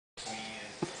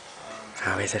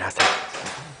How is it outside?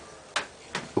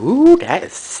 Ooh, that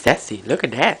is sexy. Look at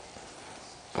that.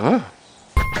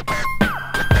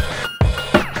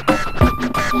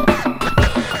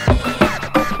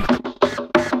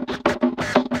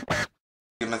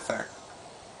 Give me a sec.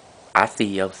 I see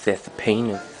your sexy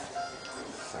penis.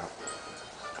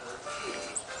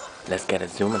 Let's get a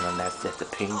zoom in on that sexy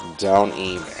penis. Don't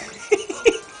even.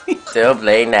 Still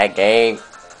playing that game.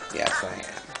 Yes, I am.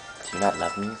 Do you not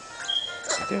love me?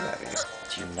 I do love you.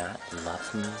 Do you not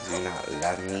love me? Do you not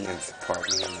love me and support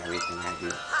me in everything I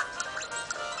do?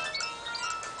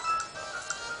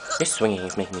 Your swinging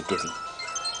is making me dizzy.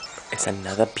 It's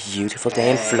another beautiful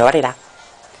day in Florida.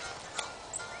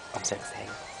 I'm so excited.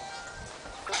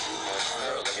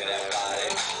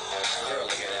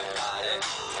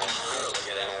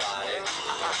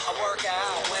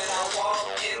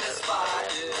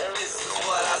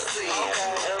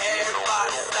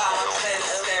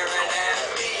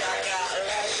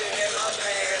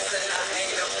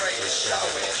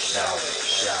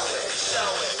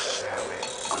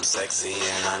 I'm sexy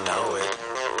and I know it.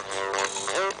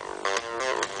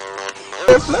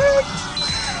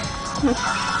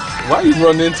 Why you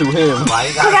run into him? Why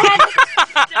you got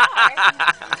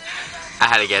I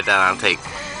had to get that on tape.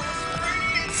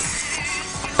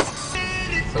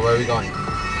 So where are we going?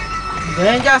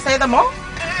 Didn't y'all say the mall?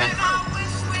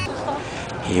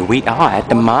 Here we are at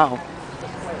the mall.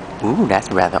 Ooh, that's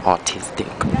rather autistic.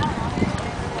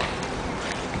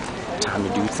 Time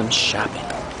to do some shopping.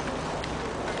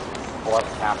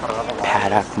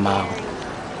 Paddock Mall.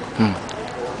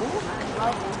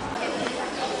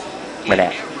 Where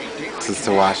that? This is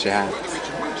to wash your hands.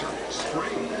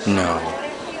 No.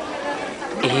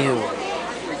 Ew.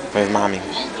 Where's mommy?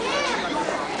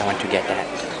 I want to get that.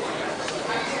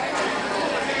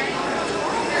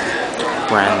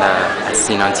 We're in the As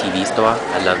Seen on TV store.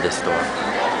 I love this store.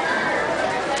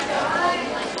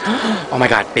 Oh my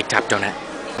god, Big Top Donut.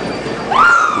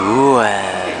 Ooh.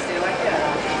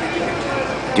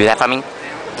 Do that for me?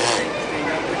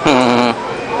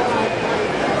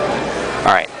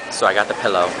 Alright, so I got the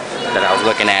pillow that I was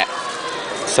looking at.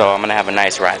 So I'm gonna have a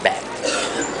nice ride back.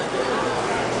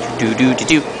 Do.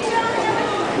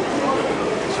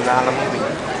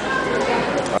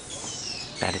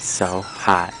 That is so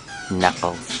hot.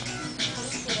 Knuckles.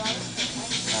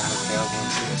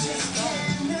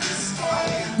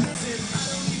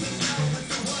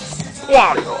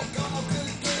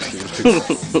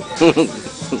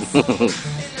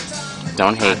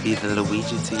 Don't hate. Be the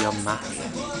Luigi to your Mario.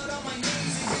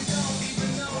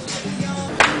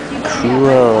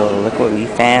 Cool. Look what we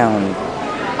found.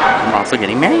 I'm also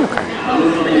getting Mario Kart.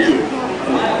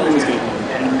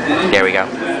 There we go.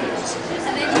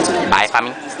 Bye,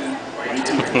 Fami.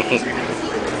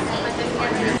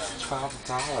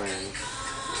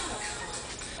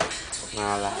 $12. No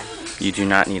lie. You do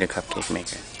not need a cupcake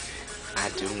maker. I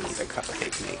do need a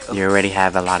cupcake maker. You already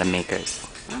have a lot of makers.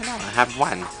 No, I have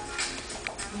one.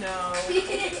 No.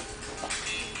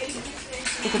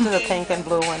 Look into the pink and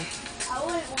blue one.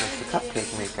 That's the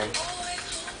cupcake maker.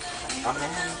 Oh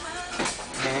man.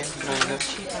 Man,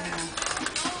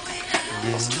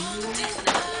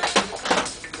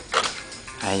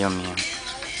 Ay, Dios mío.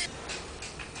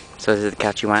 So this is the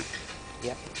couch you want?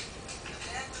 Yep.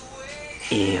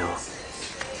 Ew.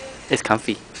 It's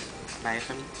comfy. Buy it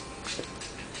for me.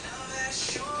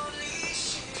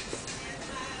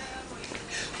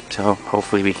 So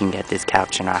hopefully we can get this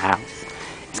couch in our house.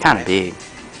 It's kind of big.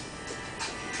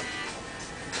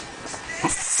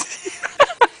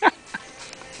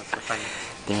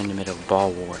 They're in the middle of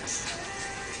ball wars.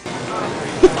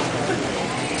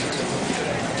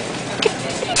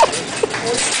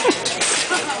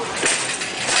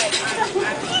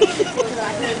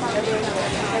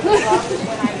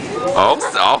 Oh,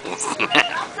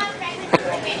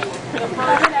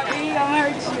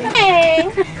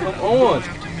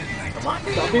 Come on.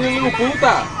 Stop being a little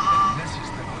puta.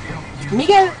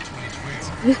 Miguel,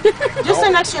 just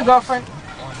sit next to your girlfriend.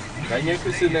 Now you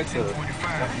can sit next to her.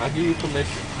 I'll give you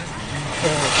permission.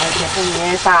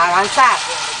 Avanza.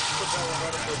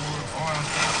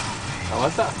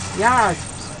 Avanza. Yes.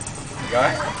 You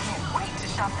got it?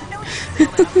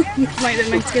 Might have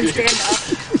my skin stand up.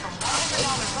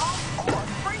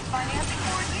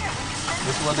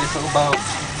 This is what they talk about.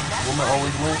 Women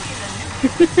always win.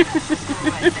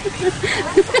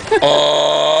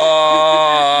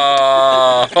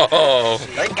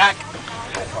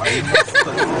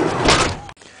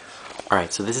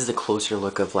 Alright, so this is a closer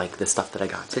look of like the stuff that I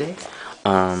got today.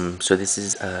 So this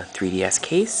is a 3DS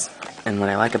case, and what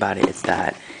I like about it is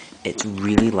that it's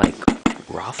really like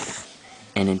rough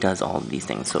and it does all of these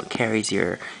things. So it carries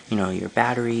your, you know, your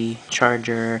battery,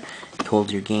 charger, it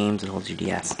holds your games, it holds your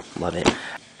DS. Love it.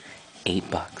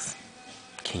 $8.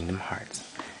 Kingdom Hearts.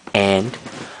 And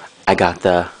I got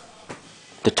the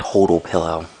total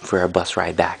pillow for a bus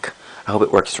ride back. I hope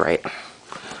it works right.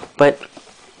 But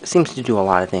it seems to do a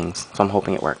lot of things, so I'm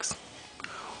hoping it works.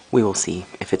 We will see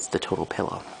if it's the total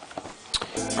pillow.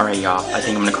 Alright y'all, I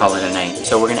think I'm gonna call it a night.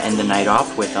 So we're gonna end the night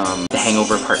off with The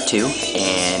Hangover Part 2,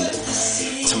 and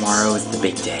tomorrow is the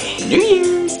big day, New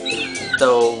Year's!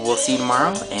 So we'll see you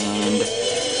tomorrow, and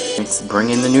let's bring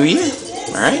in the new year.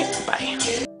 Alright?